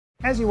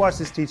As you watch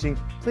this teaching,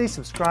 please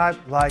subscribe,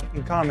 like,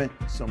 and comment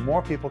so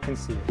more people can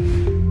see it.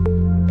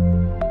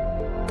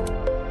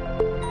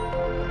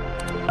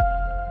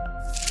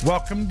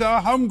 Welcome to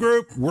Home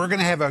Group. We're going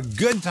to have a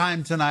good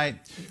time tonight.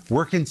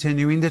 We're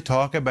continuing to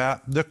talk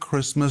about the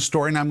Christmas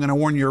story, and I'm going to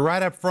warn you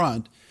right up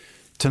front,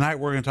 tonight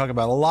we're going to talk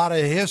about a lot of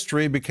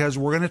history because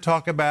we're going to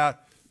talk about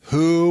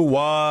who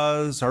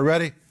was, are you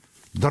ready?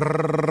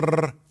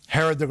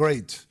 Herod the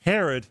Great.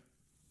 Herod.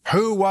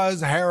 Who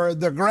was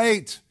Herod the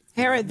Great?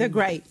 Herod the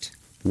Great.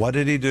 What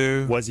did he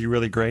do? Was he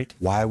really great?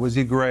 Why was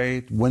he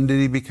great? When did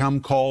he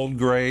become called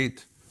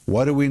great?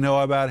 What do we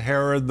know about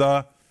Herod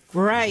the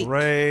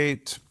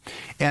Great?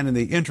 And in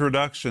the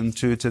introduction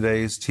to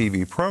today's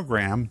TV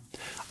program,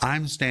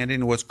 I'm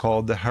standing in what's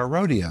called the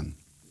Herodian.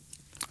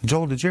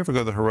 Joel, did you ever go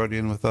to the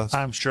Herodian with us?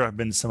 I'm sure I've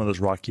been to some of those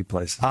rocky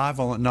places. No,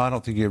 I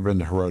don't think you've ever been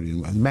to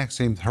Herodian.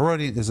 Maxime,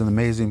 Herodian is an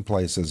amazing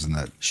place, isn't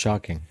it?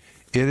 Shocking.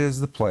 It is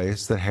the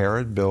place that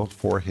Herod built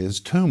for his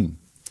tomb.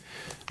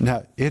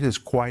 Now, it is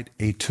quite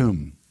a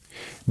tomb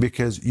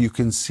because you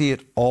can see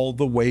it all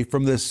the way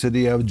from the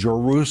city of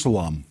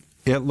Jerusalem.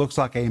 It looks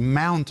like a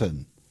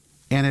mountain,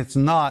 and it's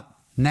not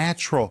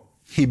natural.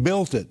 He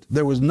built it.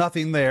 There was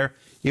nothing there.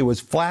 It was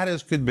flat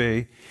as could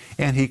be,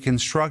 and he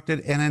constructed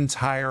an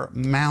entire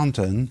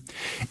mountain,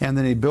 and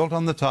then he built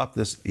on the top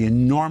this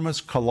enormous,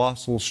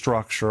 colossal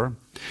structure.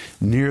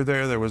 Near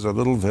there was a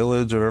little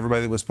village of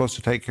everybody that was supposed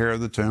to take care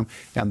of the tomb,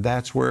 and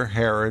that's where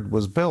Herod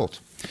was built.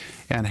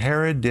 And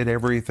Herod did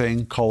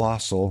everything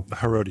colossal. The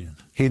Herodian.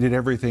 He did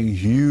everything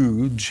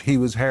huge. He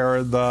was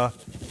Herod the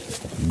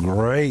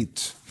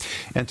Great.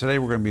 And today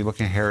we're going to be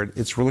looking at Herod.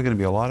 It's really going to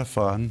be a lot of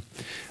fun.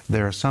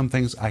 There are some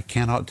things I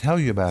cannot tell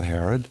you about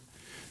Herod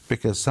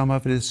because some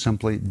of it is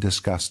simply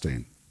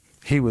disgusting.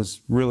 He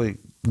was really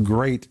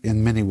great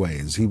in many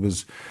ways. He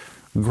was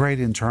great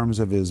in terms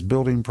of his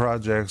building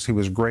projects. He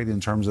was great in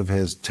terms of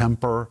his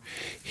temper.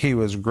 He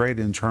was great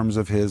in terms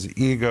of his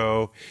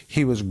ego.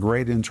 He was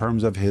great in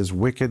terms of his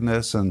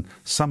wickedness, and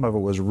some of it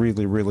was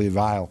really, really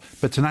vile.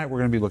 But tonight we're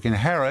going to be looking at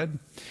Herod.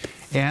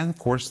 And, of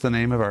course, the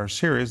name of our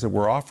series that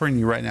we're offering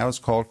you right now is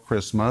called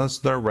Christmas,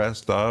 the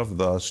Rest of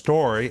the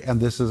Story.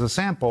 And this is a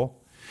sample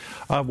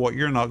of what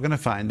you're not going to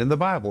find in the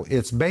Bible.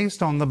 It's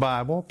based on the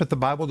Bible, but the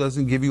Bible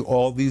doesn't give you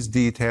all these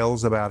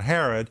details about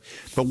Herod.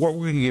 But what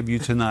we're going to give you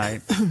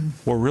tonight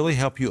will really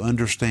help you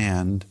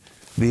understand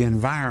the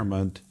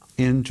environment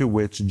into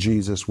which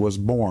Jesus was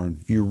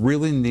born. You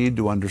really need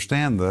to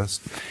understand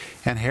this.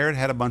 And Herod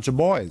had a bunch of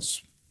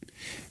boys.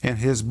 And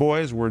his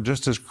boys were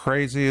just as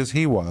crazy as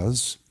he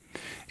was.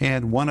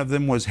 And one of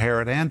them was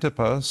Herod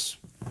Antipas,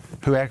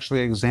 who actually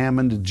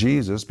examined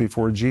Jesus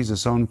before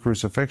Jesus' own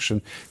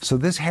crucifixion. So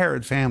this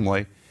Herod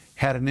family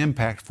had an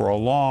impact for a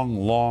long,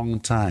 long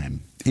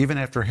time. Even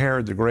after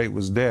Herod the Great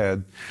was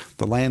dead,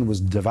 the land was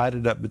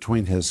divided up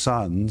between his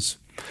sons,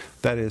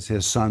 that is,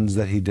 his sons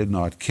that he did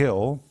not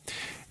kill.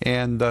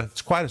 And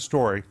it's quite a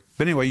story.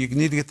 But anyway, you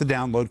need to get the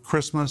download,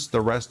 Christmas,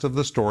 the Rest of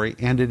the Story,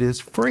 and it is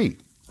free.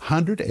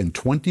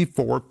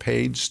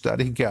 124-page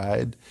study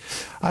guide.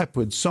 I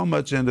put so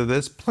much into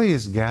this.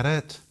 Please get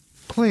it.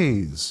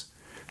 Please.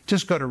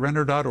 Just go to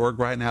renter.org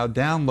right now,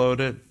 download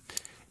it,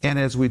 and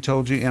as we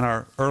told you in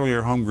our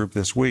earlier home group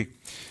this week,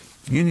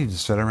 you need to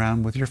sit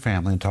around with your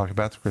family and talk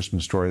about the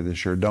Christmas story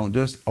this year. Don't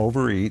just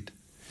overeat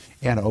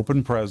and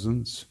open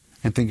presents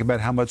and think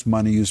about how much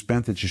money you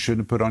spent that you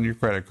shouldn't put on your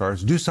credit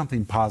cards. Do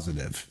something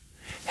positive.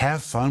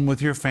 Have fun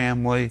with your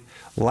family,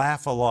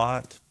 laugh a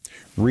lot,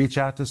 reach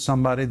out to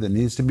somebody that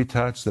needs to be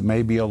touched that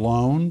may be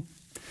alone,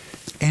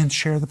 and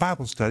share the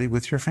Bible study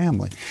with your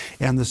family.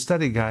 And the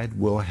study guide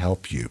will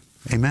help you.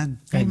 Amen?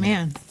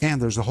 Amen.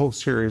 And there's a whole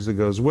series that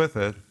goes with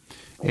it.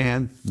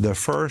 And the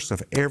first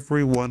of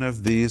every one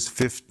of these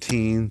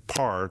 15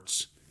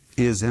 parts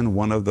is in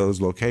one of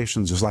those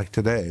locations, just like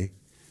today.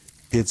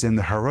 It's in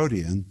the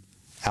Herodian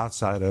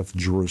outside of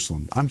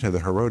Jerusalem. I'm telling you,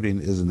 the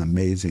Herodian is an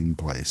amazing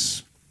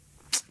place.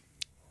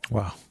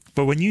 Wow.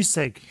 But when you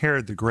say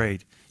Herod the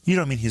Great, you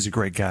don't mean he's a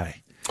great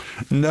guy.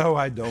 No,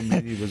 I don't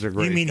mean he was a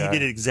great guy. You mean he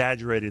did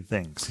exaggerated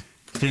things.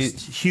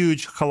 Just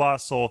huge,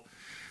 colossal,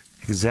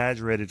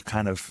 exaggerated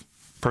kind of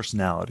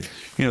personality.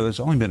 You know, there's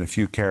only been a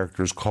few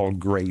characters called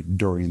great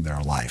during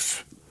their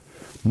life.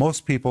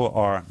 Most people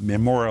are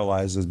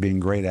memorialized as being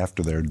great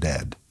after they're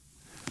dead.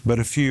 But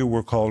a few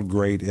were called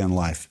great in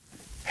life.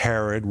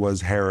 Herod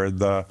was Herod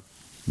the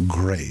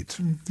Great.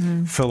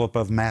 Mm-hmm. Philip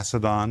of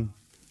Macedon,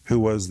 who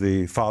was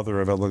the father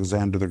of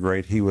Alexander the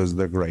Great, he was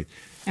the Great.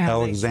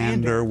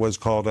 Alexander was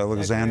called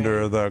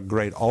Alexander the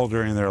Great all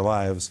during their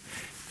lives.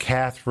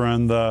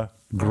 Catherine the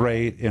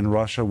Great in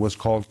Russia was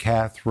called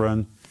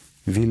Catherine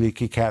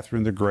Veliki,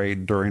 Catherine the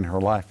Great, during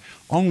her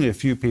life. Only a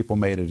few people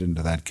made it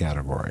into that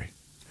category.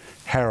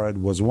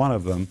 Herod was one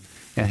of them,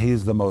 and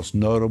he's the most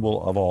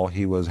notable of all.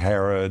 He was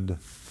Herod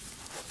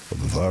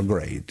the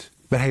Great.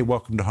 But hey,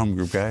 welcome to Home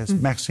Group, guys.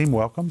 Maxime,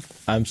 welcome.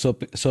 I'm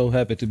so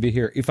happy to be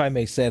here. If I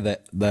may say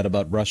that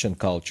about Russian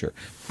culture,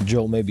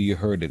 Joel, maybe you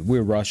heard it.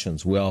 We're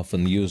Russians. We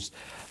often use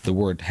the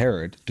word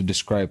Herod to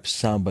describe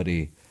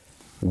somebody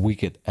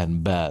wicked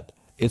and bad.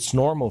 It's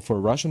normal for a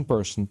Russian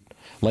person,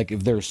 like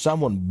if there's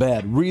someone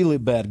bad, really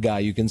bad guy,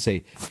 you can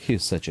say,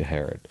 he's such a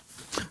Herod.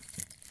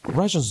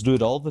 Russians do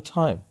it all the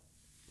time.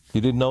 You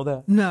didn't know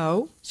that?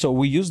 No. So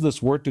we use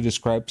this word to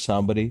describe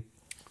somebody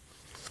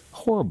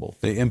horrible.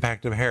 The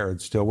impact of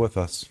Herod's still with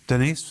us.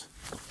 Denise?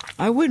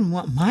 I wouldn't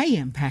want my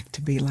impact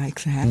to be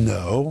like that.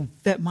 No.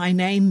 That my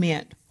name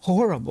meant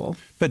horrible.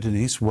 But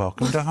Denise,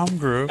 welcome to Home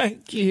Group.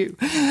 Thank you.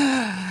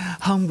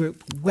 Home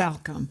group,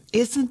 welcome.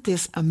 Isn't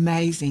this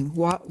amazing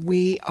what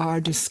we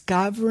are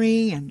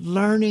discovering and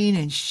learning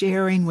and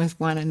sharing with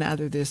one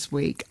another this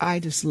week? I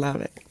just love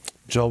it.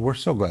 Joel, we're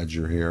so glad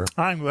you're here.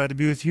 I'm glad to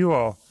be with you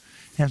all.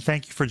 And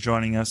thank you for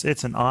joining us.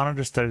 It's an honor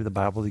to study the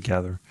Bible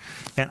together.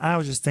 And I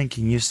was just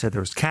thinking, you said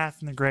there was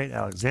Catherine the Great,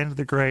 Alexander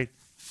the Great,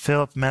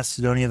 Philip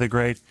Macedonia the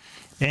Great,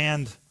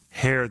 and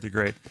Herod the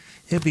Great.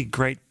 It'd be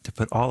great to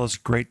put all those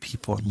great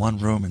people in one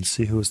room and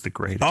see who is the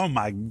greatest. Oh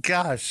my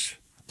gosh.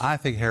 I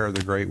think Herod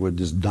the Great would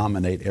just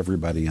dominate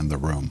everybody in the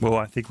room. Well,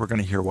 I think we're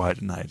going to hear why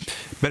tonight.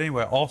 But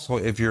anyway, also,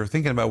 if you're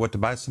thinking about what to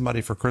buy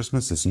somebody for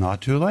Christmas, it's not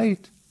too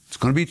late. It's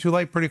going to be too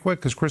late pretty quick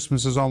because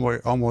Christmas is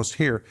almost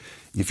here.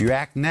 If you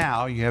act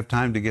now, you have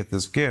time to get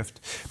this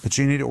gift. But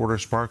you need to order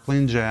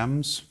Sparkling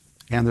Gems.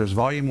 And there's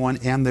Volume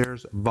 1 and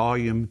there's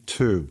Volume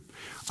 2.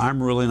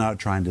 I'm really not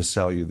trying to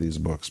sell you these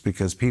books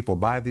because people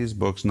buy these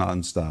books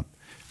nonstop.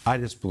 I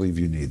just believe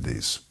you need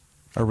these.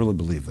 I really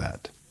believe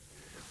that.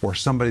 Or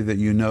somebody that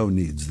you know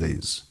needs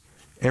these.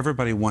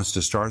 Everybody wants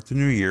to start the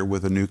new year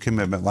with a new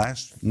commitment.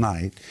 Last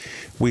night,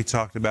 we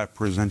talked about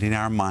presenting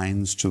our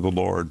minds to the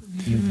Lord.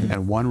 Mm-hmm.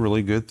 And one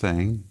really good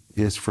thing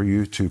is for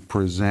you to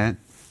present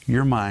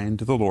your mind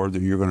to the Lord,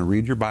 that you're going to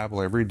read your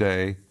Bible every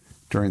day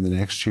during the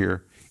next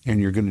year, and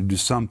you're going to do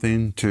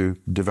something to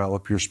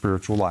develop your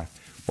spiritual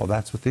life. Well,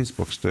 that's what these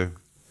books do.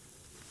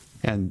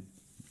 And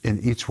in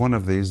each one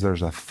of these,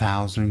 there's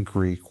 1,000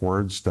 Greek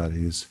word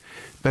studies,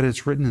 but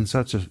it's written in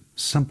such a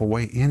simple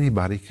way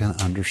anybody can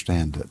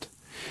understand it.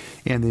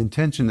 And the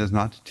intention is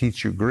not to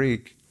teach you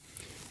Greek,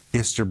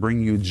 it's to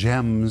bring you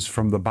gems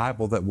from the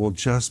Bible that will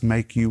just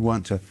make you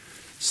want to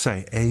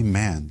say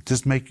amen,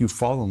 just make you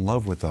fall in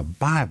love with the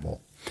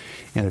Bible.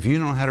 And if you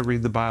don't know how to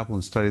read the Bible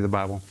and study the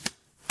Bible,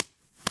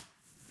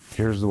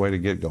 here's the way to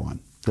get going.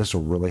 This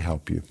will really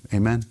help you.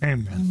 Amen?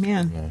 Amen.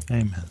 Amen.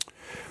 Amen.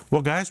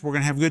 Well, guys, we're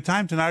going to have a good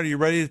time tonight. Are you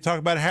ready to talk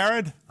about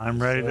Herod?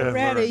 I'm ready to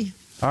Ready.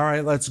 All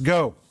right, let's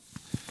go.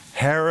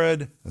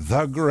 Herod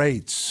the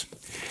Great.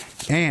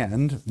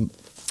 And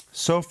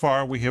so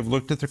far, we have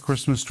looked at the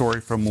Christmas story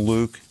from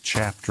Luke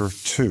chapter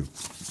 2.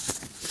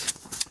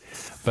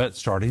 But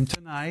starting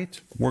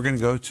tonight, we're going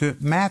to go to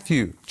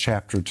Matthew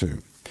chapter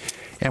 2.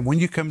 And when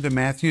you come to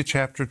Matthew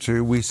chapter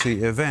 2, we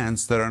see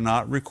events that are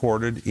not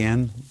recorded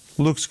in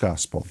Luke's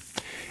gospel.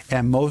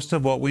 And most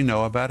of what we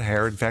know about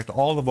Herod, in fact,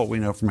 all of what we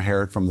know from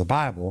Herod from the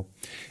Bible,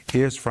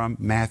 is from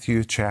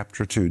Matthew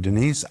chapter 2.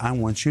 Denise, I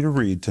want you to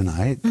read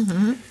tonight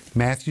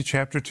Matthew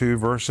chapter 2,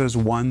 verses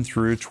 1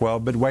 through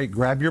 12. But wait,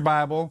 grab your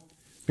Bible,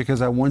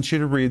 because I want you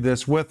to read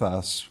this with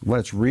us.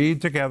 Let's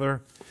read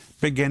together,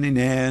 beginning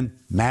in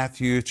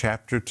Matthew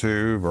chapter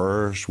 2,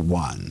 verse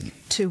 1.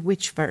 To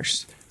which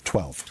verse?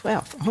 12.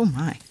 12. Oh,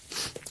 my.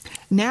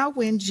 Now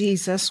when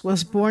Jesus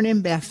was born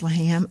in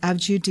Bethlehem of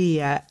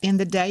Judea in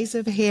the days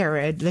of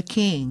Herod the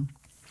king,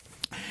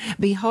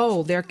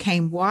 behold, there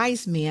came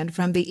wise men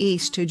from the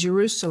east to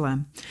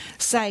Jerusalem,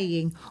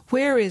 saying,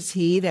 Where is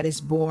he that is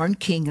born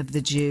King of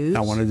the Jews?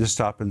 I wanted to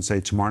stop and say,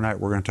 tomorrow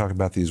night we're going to talk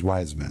about these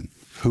wise men.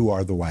 Who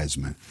are the wise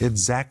men?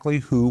 Exactly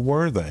who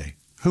were they?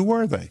 Who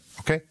were they?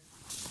 Okay?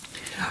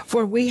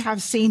 For we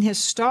have seen his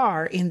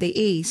star in the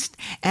east,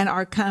 and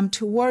are come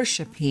to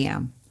worship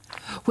him.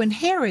 When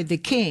Herod the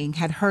king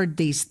had heard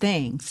these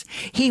things,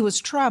 he was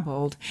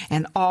troubled,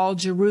 and all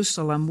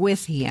Jerusalem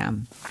with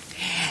him.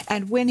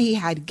 And when he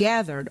had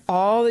gathered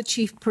all the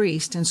chief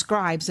priests and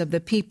scribes of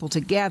the people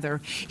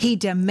together, he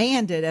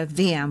demanded of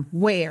them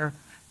where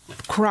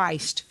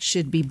Christ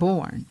should be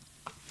born.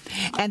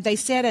 And they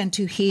said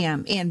unto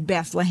him, In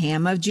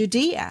Bethlehem of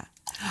Judea.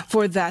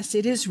 For thus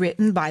it is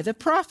written by the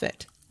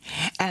prophet,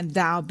 And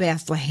thou,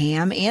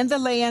 Bethlehem, in the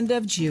land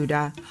of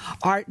Judah,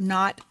 art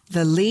not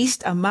the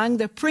least among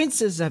the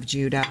princes of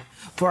Judah,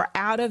 for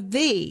out of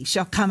thee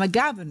shall come a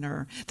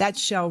governor that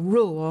shall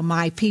rule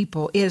my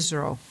people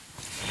Israel.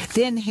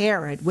 Then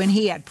Herod, when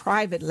he had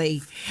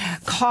privately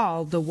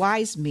called the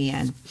wise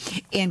men,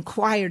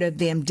 inquired of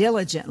them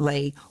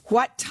diligently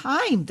what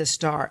time the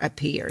star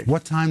appeared.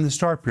 What time the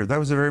star appeared? That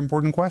was a very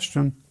important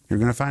question. You're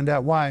going to find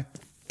out why.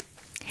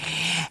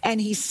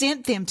 And he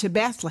sent them to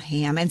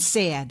Bethlehem and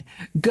said,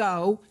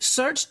 Go,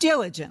 search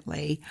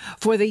diligently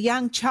for the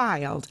young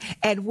child,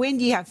 and when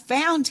ye have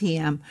found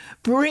him,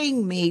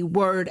 bring me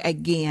word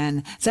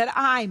again, that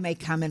I may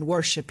come and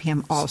worship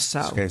him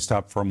also. Okay,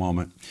 stop for a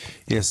moment.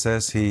 It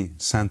says he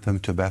sent them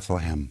to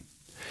Bethlehem.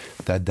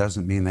 That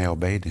doesn't mean they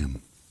obeyed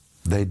him.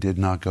 They did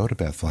not go to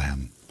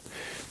Bethlehem.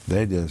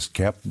 They just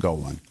kept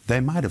going. They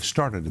might have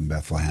started in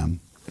Bethlehem,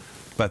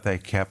 but they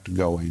kept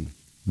going.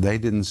 They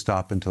didn't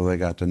stop until they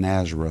got to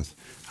Nazareth.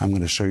 I'm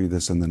going to show you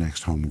this in the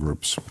next home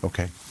groups,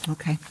 okay?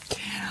 Okay.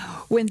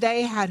 When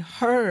they had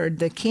heard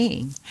the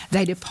king,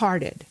 they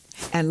departed,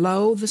 and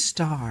lo, the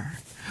star,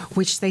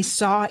 which they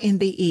saw in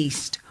the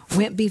east,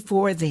 went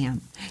before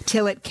them,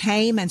 till it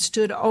came and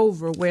stood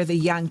over where the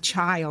young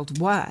child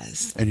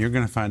was. And you're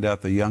going to find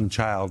out the young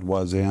child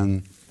was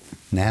in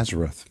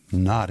Nazareth,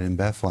 not in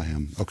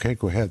Bethlehem. Okay,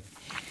 go ahead.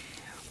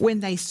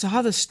 When they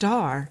saw the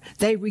star,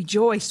 they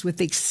rejoiced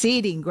with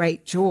exceeding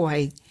great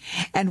joy.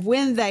 And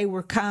when they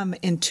were come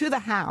into the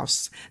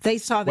house, they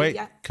saw the Wait,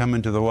 come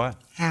into the what?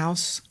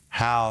 house.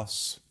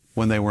 House.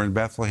 When they were in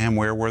Bethlehem,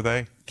 where were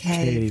they?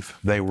 Cave.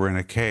 They were in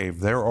a cave.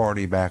 They're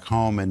already back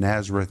home in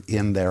Nazareth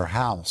in their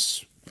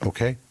house.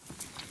 Okay?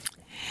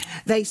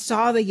 They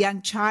saw the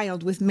young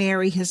child with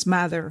Mary his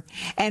mother,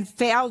 and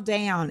fell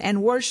down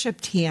and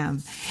worshipped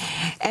him.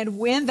 And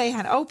when they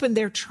had opened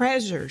their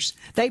treasures,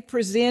 they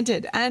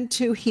presented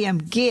unto him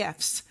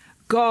gifts,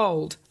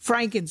 gold,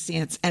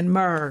 frankincense, and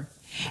myrrh.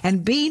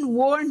 And being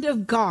warned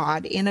of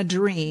God in a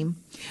dream,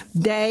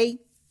 that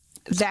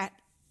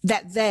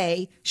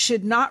they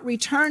should not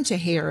return to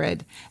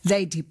Herod,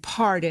 they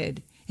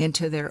departed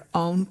into their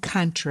own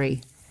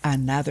country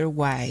another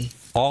way.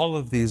 All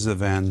of these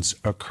events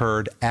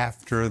occurred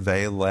after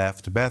they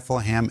left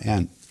Bethlehem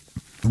and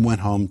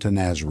went home to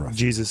Nazareth.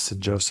 Jesus and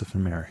Joseph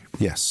and Mary.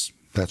 Yes,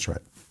 that's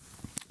right.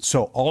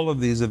 So all of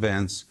these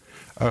events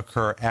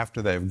occur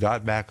after they've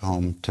got back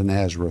home to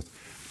Nazareth,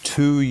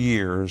 2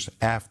 years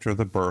after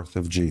the birth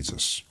of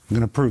Jesus. I'm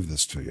going to prove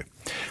this to you.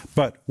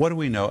 But what do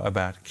we know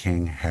about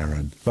King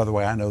Herod? By the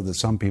way, I know that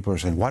some people are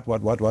saying, what?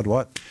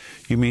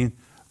 You mean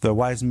the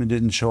wise men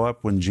didn't show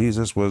up when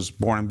Jesus was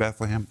born in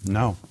Bethlehem?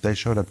 No, they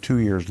showed up 2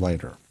 years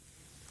later.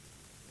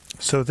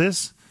 So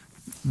this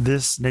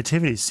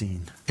nativity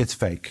scene, It's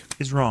fake.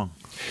 is wrong.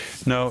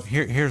 No,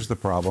 here's the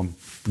problem.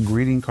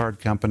 Greeting card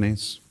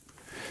companies,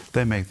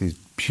 they make these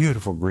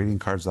beautiful greeting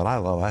cards that I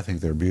love. I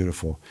think they're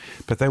beautiful.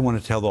 But they want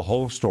to tell the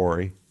whole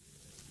story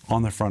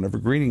on the front of a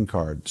greeting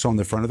card. So on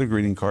the front of the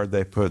greeting card,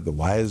 they put the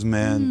wise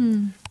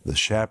men, the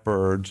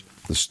shepherds,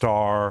 the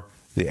star,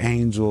 the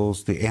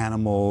angels, the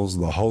animals,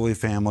 the Holy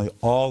Family,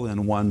 all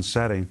in one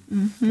setting.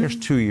 There's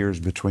 2 years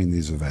between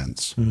these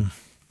events.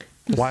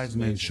 Wise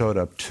men showed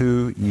up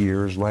 2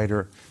 years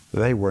later.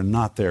 They were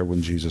not there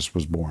when Jesus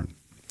was born.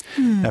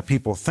 Now,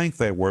 people think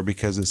they were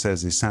because it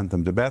says he sent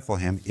them to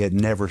Bethlehem. It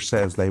never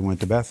says they went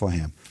to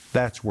Bethlehem.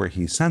 That's where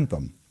he sent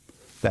them.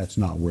 That's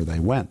not where they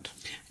went.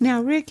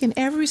 Now, Rick, in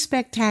every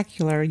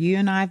spectacular you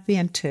and I have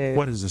been to,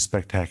 What is a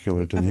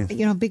spectacular,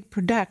 Denise? big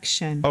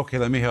production. Okay,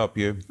 let me help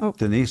you. Oh.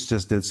 Denise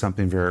just did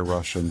something very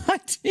Russian. I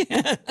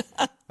did.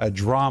 A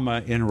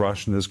drama in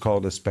Russian is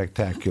called a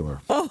spectacular.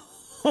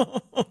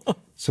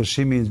 So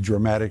she means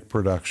dramatic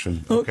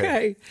production.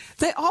 Okay.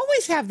 They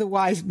always have the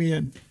wise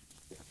men.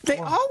 They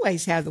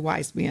always have the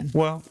wise men.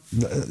 Well,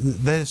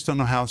 they just don't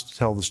know how else to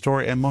tell the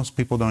story, and most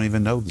people don't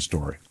even know the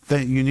story.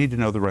 You need to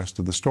know the rest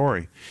of the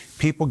story.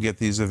 People get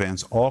these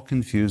events all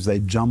confused. They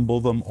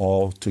jumble them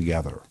all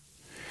together.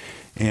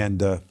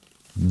 And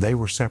they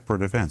were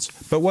separate events.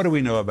 But what do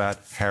we know about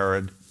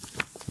Herod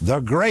the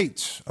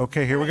Great?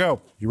 Okay, here we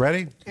go. You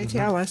ready? Okay,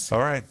 tell us. All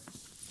right.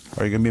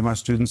 Are you going to be my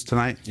students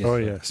tonight? Yes, Oh,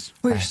 sir. yes.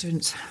 We're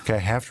students. Okay, I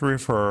have to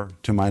refer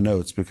to my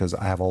notes because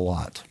I have a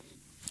lot.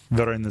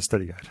 That are in the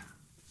study guide.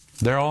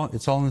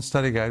 It's all in the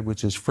study guide,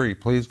 which is free.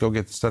 Please go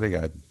get the study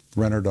guide.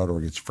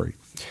 Renner.org, it's free.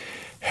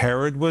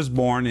 Herod was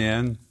born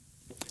in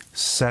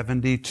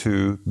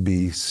 72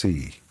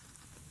 BC.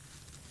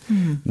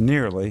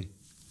 Nearly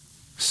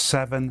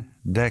 7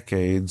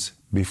 decades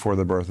before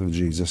the birth of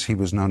Jesus. He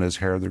was known as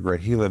Herod the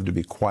Great. He lived to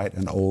be quite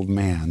an old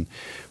man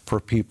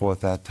for people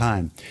at that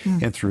time.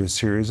 And through a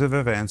series of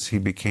events, he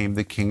became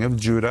the king of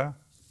Judah.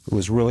 It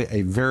was really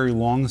a very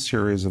long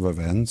series of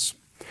events.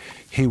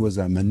 He was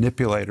a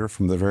manipulator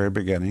from the very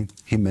beginning.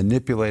 He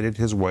manipulated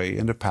his way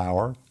into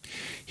power.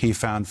 He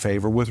found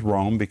favor with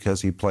Rome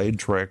because he played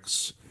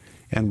tricks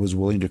and was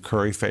willing to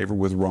curry favor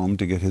with Rome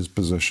to get his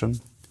position.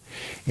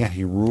 And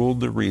he ruled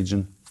the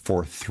region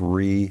for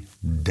 3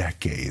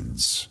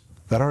 decades.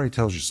 That already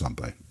tells you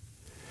something.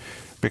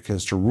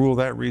 Because to rule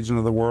that region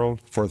of the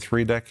world for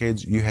 3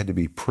 decades, you had to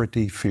be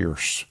pretty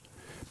fierce.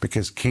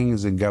 Because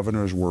kings and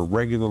governors were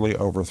regularly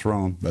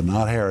overthrown, but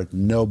not Herod.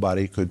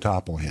 Nobody could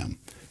topple him.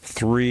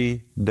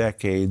 3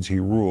 decades he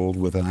ruled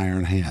with an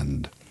iron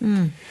hand.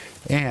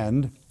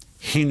 And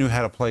he knew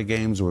how to play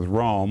games with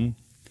Rome.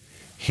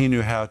 He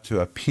knew how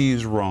to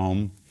appease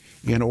Rome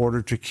in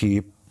order to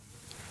keep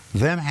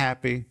them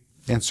happy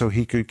and so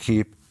he could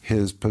keep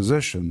his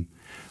position.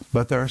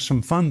 But there are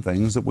some fun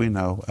things that we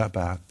know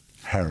about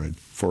Herod.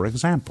 For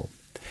example,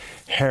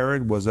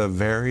 Herod was a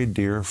very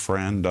dear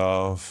friend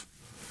of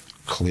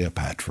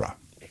Cleopatra.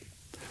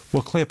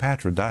 Well,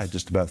 Cleopatra died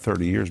just about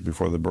 30 years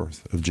before the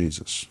birth of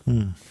Jesus.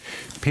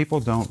 People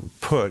don't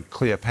put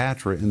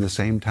Cleopatra in the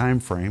same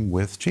time frame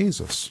with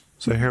Jesus.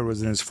 So Herod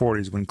was in his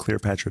 40s when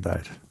Cleopatra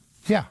died.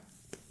 Yeah.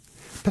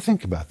 But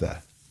think about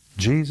that.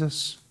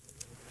 Jesus,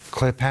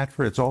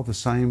 Cleopatra, it's all the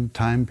same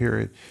time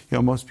period. You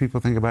know, most people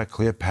think about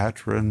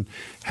Cleopatra and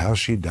how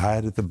she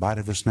died at the bite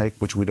of a snake,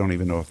 which we don't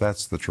even know if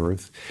that's the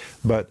truth.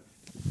 But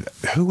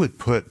who would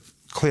put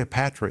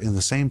Cleopatra in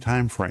the same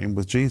time frame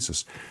with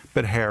Jesus.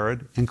 But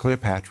Herod and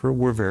Cleopatra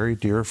were very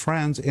dear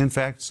friends. In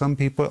fact, some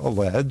people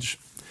allege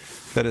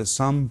that at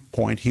some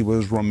point he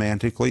was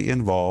romantically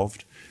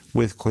involved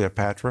with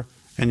Cleopatra.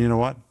 And you know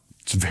what?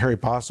 It's very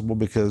possible,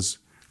 because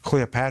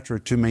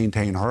Cleopatra, to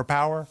maintain her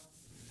power,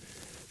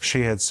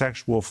 she had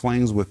sexual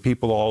flings with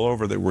people all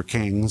over that were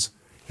kings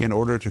in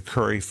order to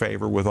curry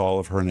favor with all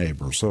of her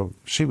neighbors. So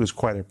she was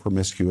quite a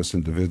promiscuous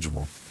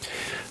individual.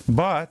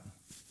 But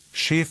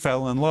she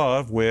fell in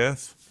love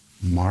with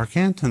Mark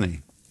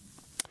Antony.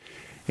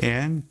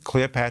 And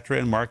Cleopatra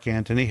and Mark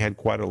Antony had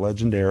quite a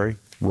legendary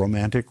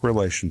romantic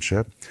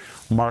relationship.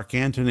 Mark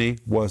Antony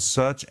was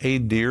such a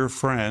dear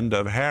friend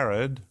of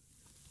Herod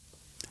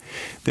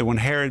that when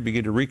Herod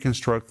began to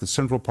reconstruct the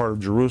central part of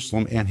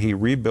Jerusalem and he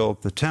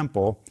rebuilt the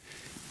temple,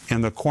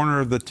 in the corner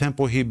of the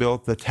temple he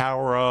built the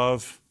Tower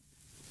of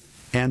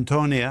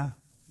Antonia,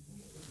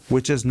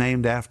 which is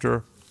named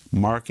after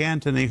Mark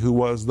Antony, who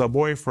was the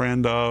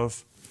boyfriend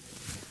of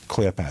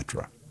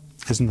Cleopatra.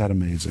 Isn't that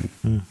amazing?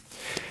 Mm.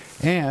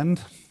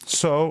 And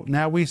so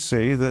now we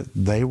see that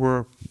they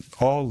were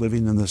all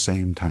living in the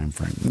same time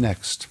frame.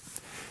 Next,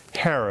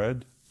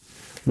 Herod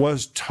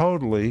was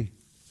totally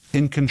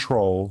in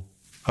control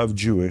of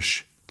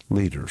Jewish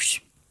leaders.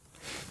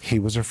 He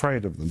was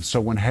afraid of them. So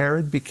when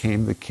Herod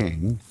became the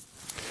king,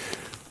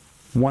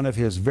 one of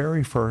his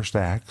very first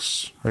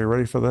acts, are you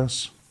ready for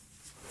this,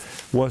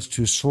 was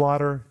to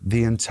slaughter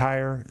the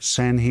entire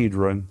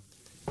Sanhedrin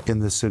in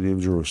the city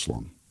of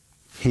Jerusalem.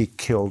 He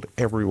killed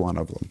every one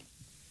of them.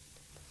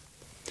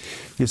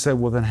 You say,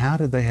 well, then how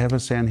did they have a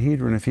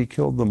Sanhedrin if he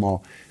killed them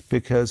all?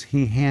 Because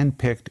he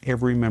handpicked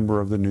every member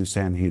of the new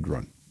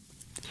Sanhedrin.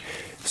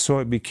 So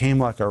it became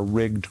like a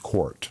rigged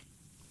court.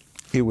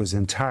 It was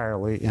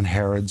entirely in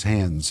Herod's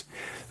hands.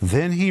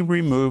 Then he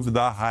removed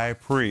the high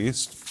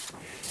priest,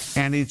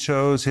 and he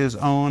chose his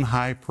own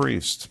high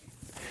priest.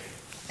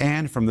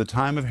 And from the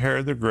time of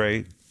Herod the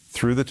Great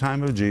through the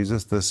time of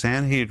Jesus, the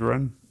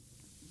Sanhedrin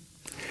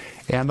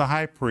and the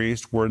high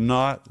priest were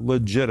not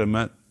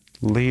legitimate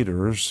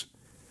leaders.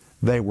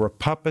 They were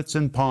puppets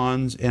and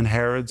pawns in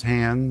Herod's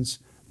hands.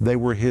 They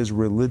were his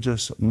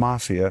religious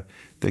mafia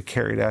that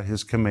carried out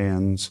his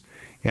commands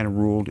and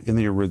ruled in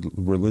the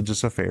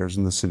religious affairs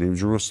in the city of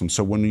Jerusalem.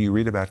 So when you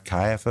read about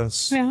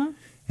Caiaphas and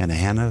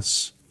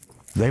Annas,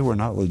 they were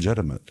not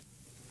legitimate.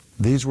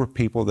 These were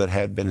people that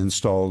had been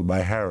installed by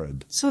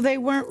Herod. So they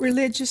weren't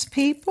religious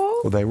people?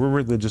 Well, they were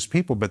religious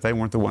people, but they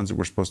weren't the ones that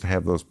were supposed to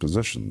have those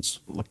positions.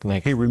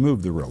 He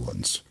removed the real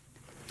ones.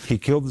 He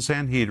killed the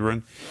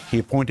Sanhedrin. He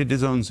appointed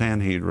his own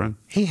Sanhedrin.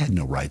 He had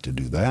no right to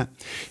do that.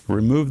 He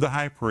removed the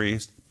high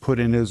priest, put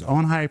in his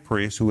own high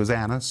priest, who was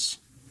Annas.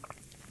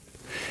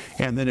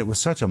 And then it was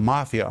such a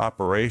mafia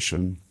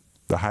operation,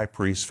 the high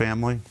priest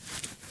family.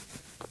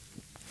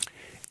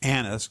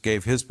 Annas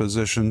gave his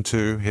position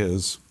to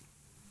his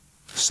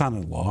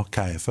son-in-law,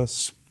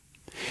 Caiaphas.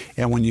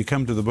 And when you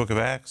come to the book of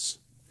Acts,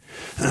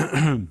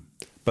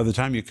 by the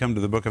time you come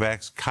to the book of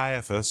Acts,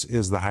 Caiaphas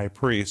is the high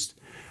priest,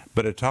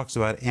 but it talks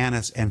about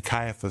Annas and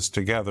Caiaphas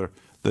together.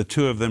 The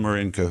two of them are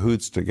in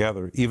cahoots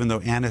together. Even though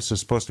Annas is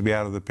supposed to be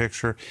out of the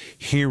picture,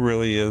 he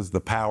really is the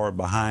power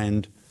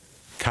behind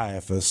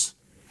Caiaphas.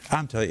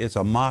 I'm telling you, it's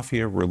a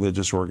mafia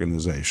religious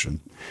organization.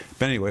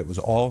 But anyway, it was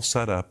all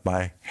set up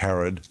by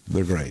Herod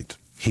the Great.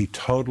 He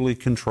totally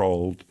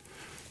controlled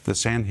the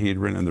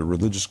Sanhedrin and the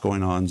religious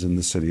goings-on in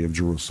the city of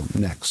Jerusalem.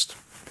 Next,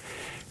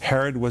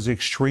 Herod was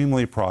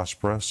extremely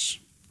prosperous,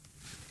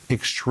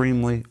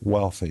 extremely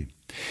wealthy.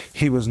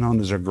 He was known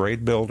as a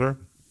great builder,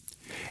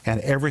 and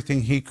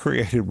everything he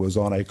created was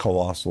on a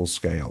colossal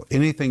scale.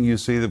 Anything you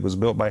see that was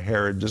built by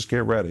Herod, just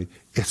get ready.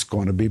 It's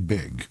going to be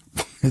big.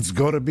 It's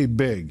going to be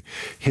big.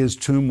 His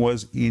tomb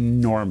was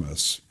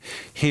enormous.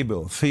 He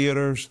built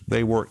theaters.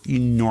 They were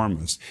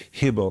enormous.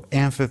 He built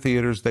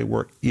amphitheaters. They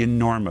were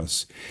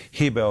enormous.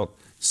 He built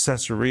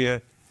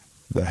Caesarea,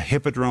 the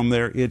hippodrome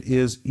there. It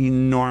is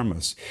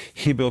enormous.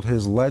 He built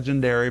his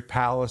legendary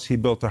palace. He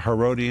built the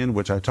Herodian,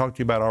 which I talked to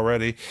you about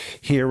already.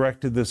 He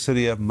erected the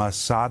city of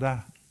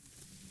Masada.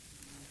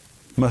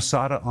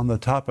 Masada on the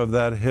top of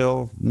that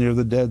hill near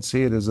the Dead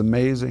Sea. It is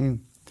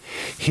amazing.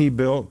 He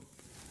built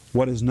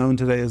what is known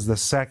today as the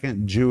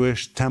second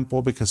Jewish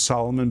temple, because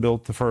Solomon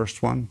built the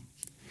first one.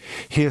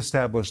 He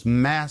established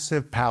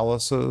massive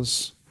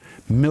palaces,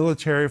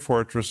 military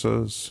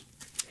fortresses.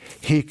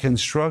 He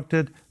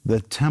constructed the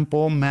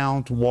Temple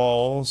Mount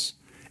walls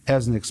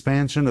as an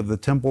expansion of the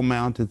Temple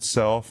Mount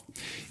itself.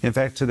 In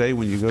fact, today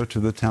when you go to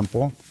the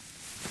temple,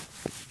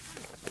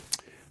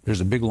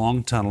 there's a big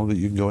long tunnel that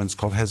you can go in. It's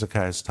called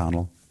Hezekiah's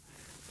Tunnel.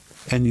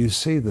 And you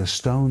see the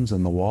stones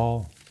in the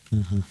wall.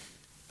 Mm-hmm.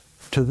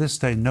 To this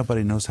day,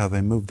 nobody knows how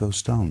they moved those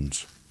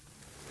stones.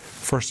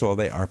 First of all,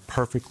 they are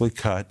perfectly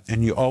cut,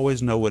 and you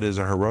always know what is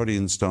a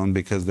Herodian stone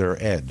because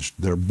they're edged,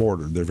 they're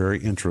bordered, they're very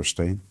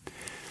interesting.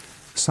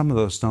 Some of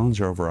those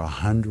stones are over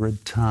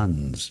 100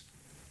 tons.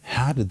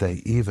 How did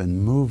they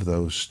even move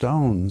those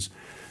stones?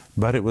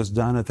 But it was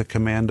done at the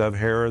command of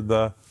Herod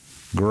the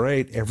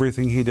Great.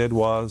 Everything he did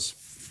was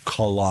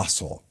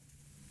colossal.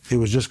 It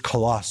was just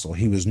colossal.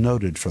 He was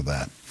noted for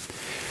that.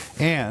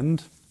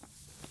 And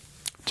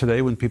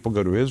today when people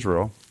go to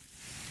Israel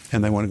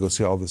and they want to go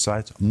see all the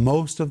sites,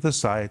 most of the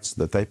sites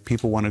that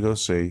people want to go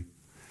see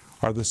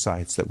are the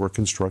sites that were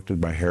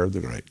constructed by Herod the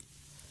Great.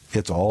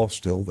 It's all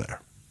still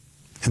there.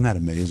 Isn't that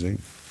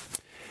amazing?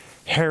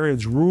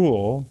 Herod's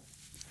rule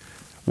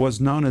was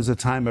known as a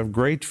time of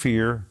great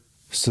fear,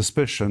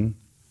 suspicion,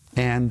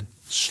 and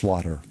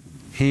slaughter.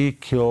 He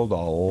killed a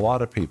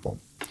lot of people.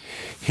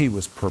 He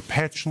was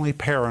perpetually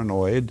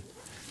paranoid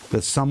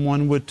that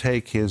someone would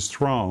take his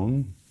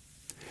throne,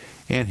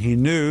 and he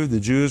knew the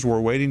Jews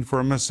were waiting for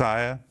a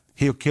Messiah.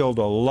 He killed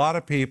a lot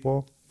of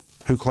people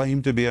who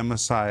claimed to be a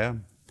Messiah,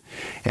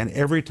 and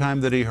every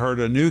time that he heard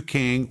a new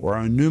king or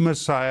a new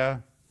Messiah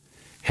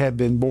had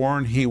been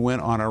born, he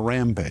went on a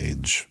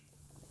rampage,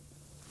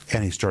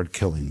 and he started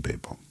killing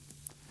people.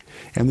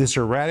 And this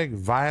erratic,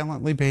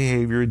 violent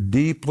behavior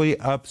deeply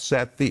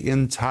upset the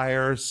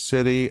entire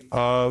city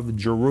of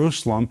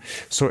Jerusalem.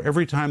 So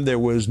every time there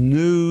was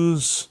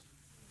news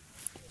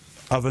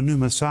of a new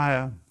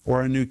Messiah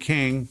or a new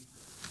king,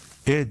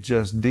 it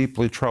just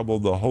deeply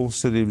troubled the whole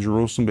city of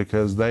Jerusalem,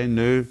 because they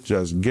knew,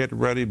 just get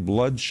ready,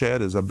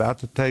 bloodshed is about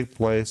to take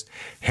place.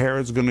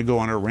 Herod's going to go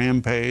on a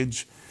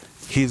rampage.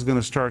 He's going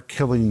to start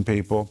killing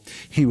people.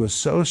 He was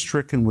so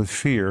stricken with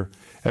fear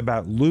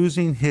about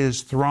losing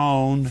his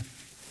throne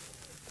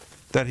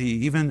that he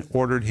even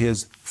ordered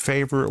his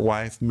favorite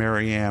wife,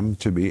 Maryam,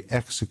 to be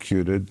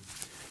executed.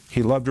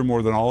 He loved her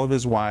more than all of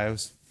his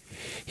wives.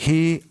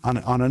 He, on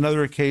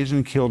another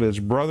occasion, killed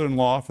his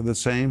brother-in-law for the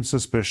same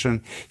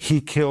suspicion.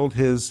 He killed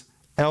his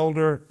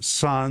elder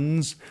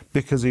sons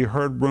because he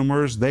heard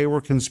rumors they were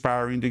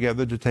conspiring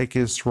together to take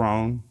his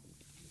throne.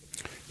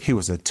 He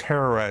was a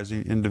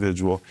terrorizing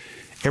individual.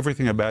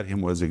 Everything about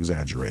him was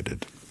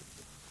exaggerated.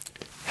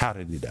 How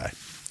did he die?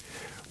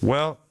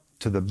 Well,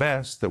 to the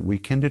best that we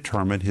can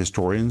determine,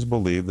 historians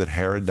believe that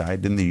Herod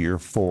died in the year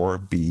 4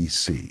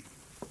 BC.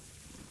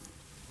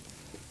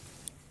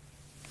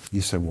 You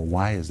say, well,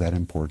 why is that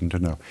important to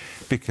know?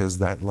 Because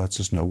that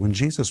lets us know when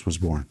Jesus was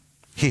born.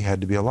 He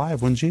had to be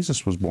alive when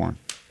Jesus was born.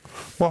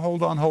 Well,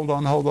 hold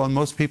on.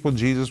 Most people,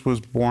 Jesus was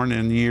born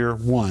in year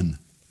 1.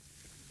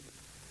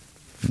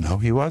 No,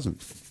 he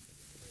wasn't.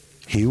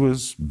 He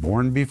was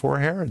born before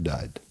Herod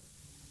died.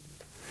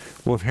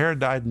 Well, if Herod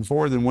died in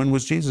 4, then when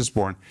was Jesus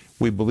born?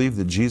 We believe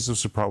that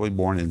Jesus was probably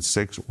born in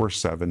 6 or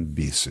 7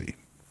 BC.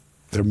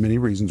 There are many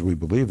reasons we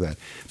believe that,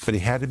 but he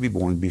had to be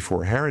born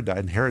before Herod died,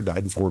 and Herod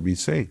died in 4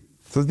 BC.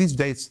 So these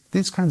dates,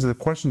 these kinds of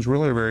questions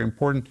really are very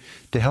important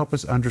to help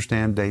us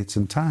understand dates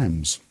and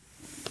times.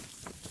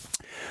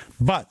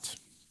 But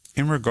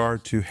in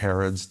regard to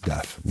Herod's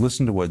death,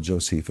 listen to what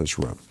Josephus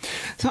wrote.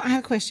 So I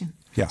have a question.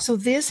 Yeah. So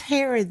this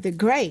Herod the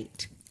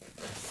Great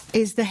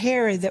is the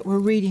Herod that we're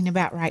reading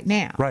about right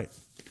now. Right.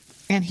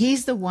 And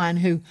he's the one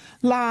who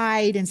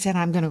lied and said,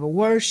 I'm going to go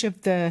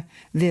worship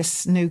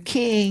this new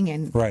king.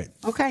 And Right.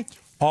 Okay.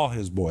 All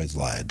his boys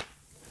lied,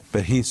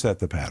 but he set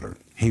the pattern.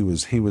 He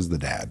was the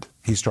dad.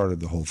 He started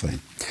the whole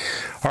thing.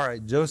 All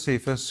right,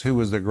 Josephus, who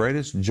was the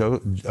greatest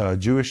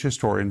Jewish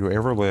historian to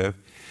ever live,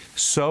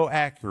 so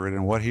accurate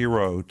in what he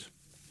wrote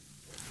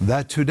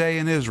that today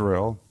in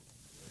Israel,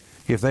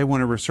 if they want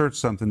to research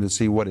something to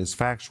see what is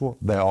factual,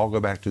 they all go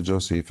back to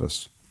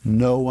Josephus.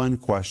 No one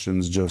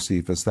questions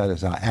Josephus. That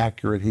is how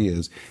accurate he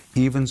is.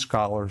 Even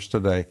scholars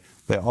today,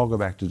 they all go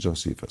back to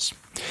Josephus.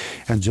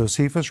 And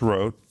Josephus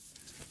wrote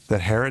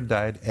that Herod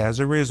died as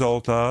a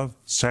result of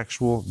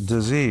sexual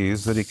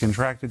disease that he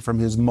contracted from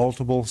his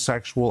multiple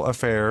sexual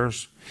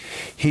affairs.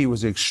 He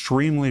was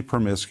extremely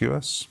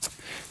promiscuous,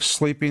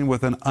 sleeping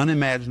with an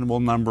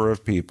unimaginable number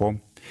of people.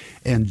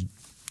 And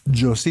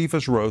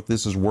Josephus wrote,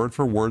 this is word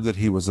for word, that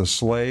he was a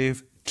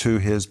slave to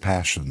his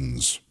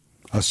passions,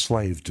 a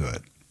slave to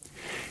it.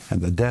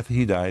 And the death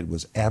he died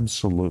was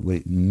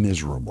absolutely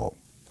miserable.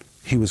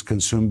 He was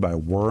consumed by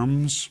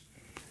worms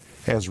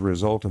as a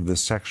result of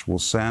this sexual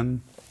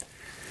sin.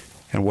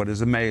 And what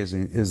is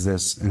amazing is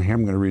this, and here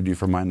I'm going to read you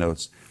from my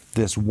notes,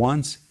 this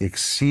once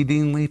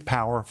exceedingly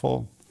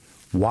powerful,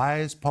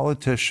 wise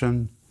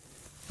politician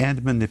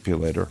and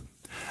manipulator,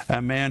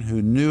 a man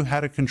who knew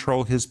how to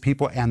control his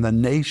people and the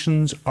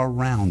nations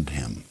around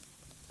him,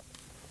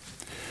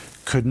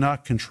 could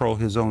not control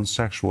his own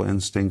sexual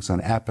instincts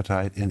and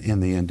appetite, and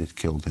in the end it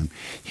killed him.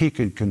 He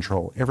could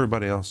control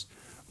everybody else,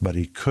 but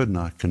he could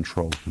not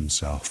control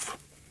himself.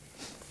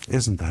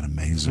 Isn't that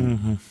amazing?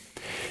 Mm-hmm.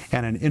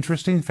 And an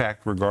interesting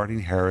fact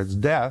regarding Herod's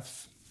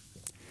death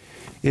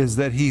is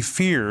that he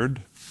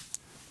feared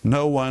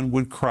no one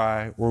would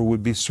cry or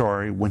would be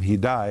sorry when he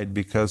died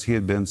because he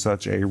had been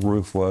such a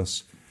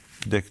ruthless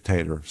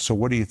dictator. So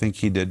what do you think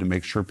he did to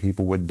make sure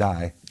people would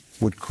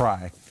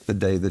cry the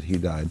day that he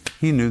died?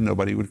 He knew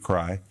nobody would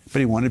cry, but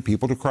he wanted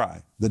people to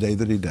cry the day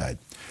that he died.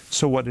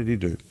 So what did he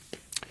do?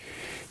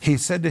 He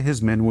said to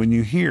his men, when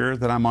you hear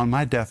that I'm on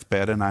my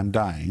deathbed and I'm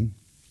dying,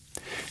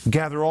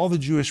 gather all the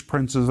Jewish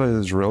princes of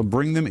Israel,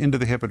 bring them into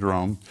the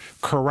hippodrome,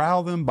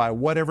 corral them by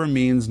whatever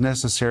means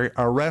necessary,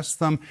 arrest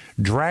them,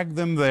 drag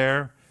them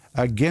there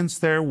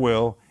against their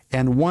will,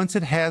 And once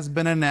it has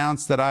been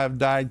announced that I have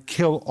died,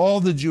 kill all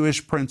the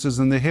Jewish princes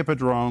in the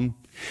hippodrome.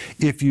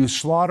 If you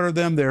slaughter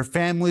them, their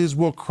families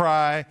will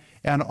cry,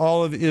 and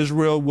all of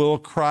Israel will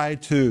cry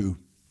too.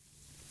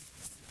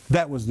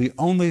 That was the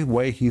only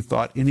way he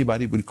thought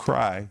anybody would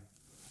cry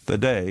the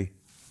day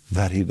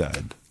that he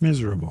died.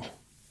 Miserable.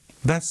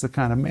 That's the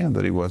kind of man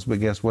that he was. But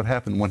guess what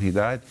happened when he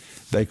died?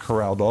 They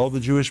corralled all the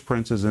Jewish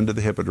princes into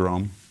the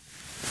hippodrome.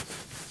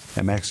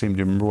 And Maxime, do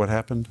you remember what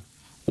happened?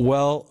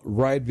 Well,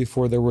 right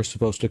before they were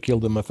supposed to kill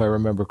them, if I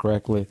remember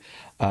correctly,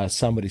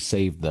 somebody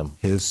saved them.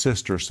 His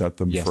sister set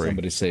them free.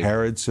 Somebody saved them.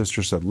 Herod's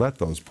sister said, let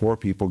those poor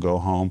people go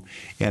home.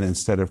 And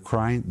instead of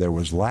crying, there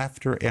was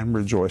laughter and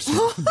rejoicing.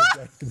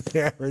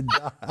 Herod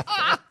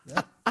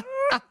died.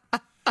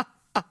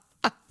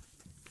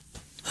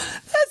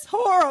 That's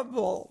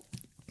horrible.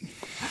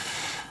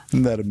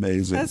 Isn't that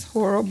amazing? That's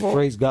horrible.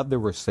 Praise God they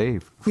were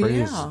saved.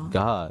 Praise Yeah.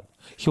 God.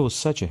 He was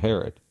such a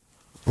Herod.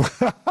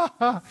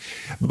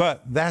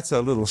 But that's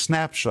a little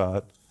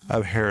snapshot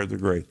of Herod the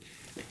Great.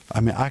 I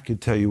mean, I could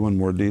tell you one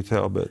more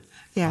detail, but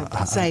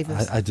Yeah, save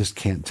us. I just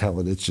can't tell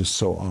it. It's just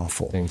so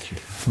awful. Thank you.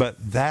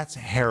 But that's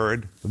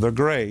Herod the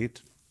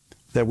Great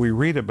that we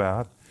read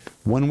about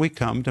when we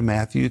come to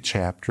Matthew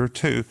chapter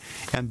 2.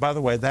 And by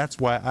the way, that's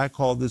why I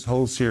called this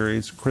whole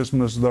series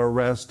Christmas, the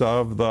Rest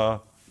of the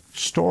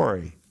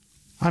Story.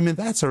 I mean,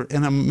 that's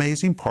an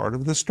amazing part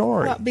of the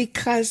story. Well,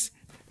 because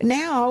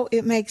now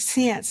it makes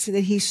sense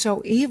that he's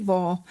so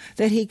evil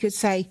that he could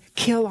say,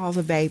 kill all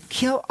the babe,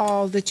 kill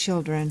all the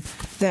children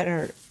that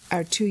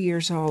are 2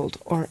 years old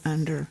or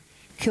under.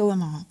 Kill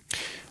them all.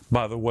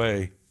 By the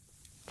way,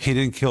 he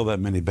didn't kill that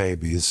many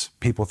babies.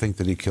 People think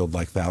that he killed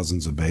like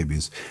thousands of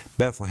babies.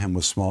 Bethlehem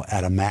was small.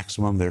 At a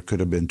maximum, there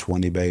could have been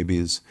 20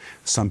 babies.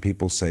 Some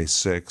people say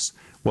 6.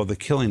 Well, the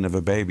killing of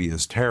a baby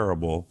is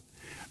terrible.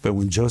 But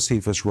when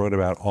Josephus wrote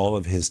about all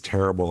of his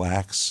terrible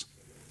acts,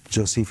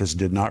 Josephus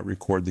did not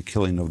record the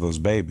killing of those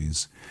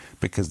babies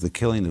because the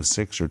killing of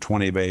 6 or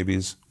 20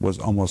 babies was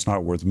almost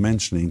not worth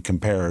mentioning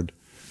compared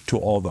to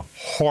all the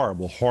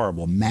horrible,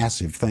 horrible,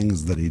 massive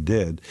things that he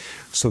did.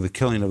 So the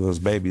killing of those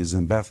babies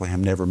in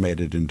Bethlehem never made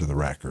it into the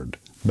record.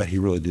 But he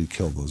really did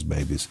kill those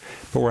babies.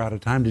 But we're out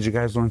of time. Did you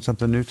guys learn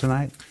something new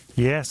tonight?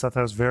 Yes, I thought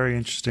it was very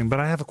interesting.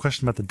 But I have a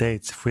question about the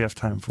dates, if we have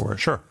time for it.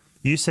 Sure.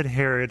 You said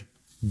Herod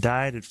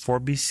died at 4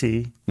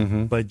 BC,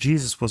 but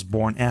Jesus was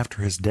born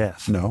after his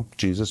death. No,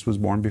 Jesus was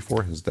born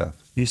before his death.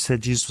 You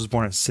said Jesus was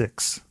born at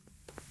 6.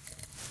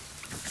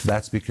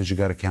 That's because you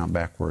got to count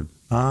backward.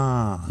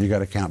 Ah, You got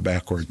to count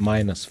backward. -4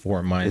 minus.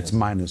 It's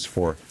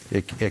 -4.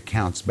 It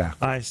counts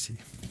backward. I see.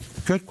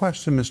 Good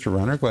question, Mr.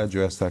 Runner. Glad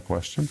you asked that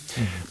question.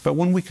 But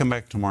when we come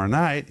back tomorrow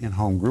night in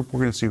home group,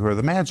 we're going to see who are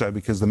the Magi,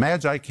 because the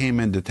Magi came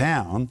into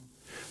town,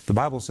 the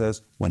Bible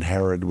says, when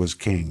Herod was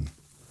king.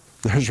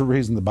 There's a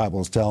reason the Bible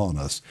is telling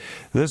us.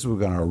 This was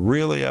going to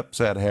really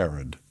upset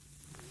Herod,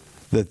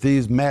 that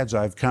these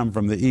Magi have come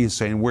from the east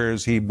saying, where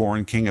is he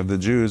born king of the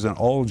Jews? And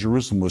all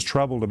Jerusalem was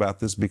troubled about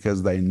this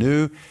because they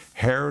knew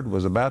Herod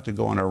was about to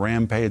go on a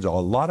rampage. A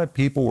lot of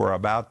people were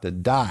about to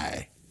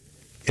die.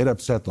 It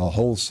upset the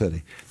whole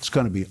city. It's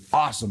going to be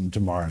awesome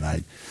tomorrow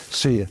night.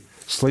 See you.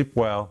 Sleep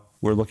well.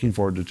 We're looking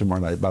forward to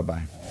tomorrow night.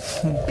 Bye-bye.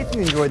 If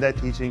you enjoyed that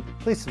teaching,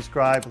 please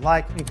subscribe,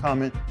 like, and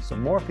comment so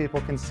more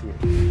people can see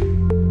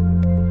it.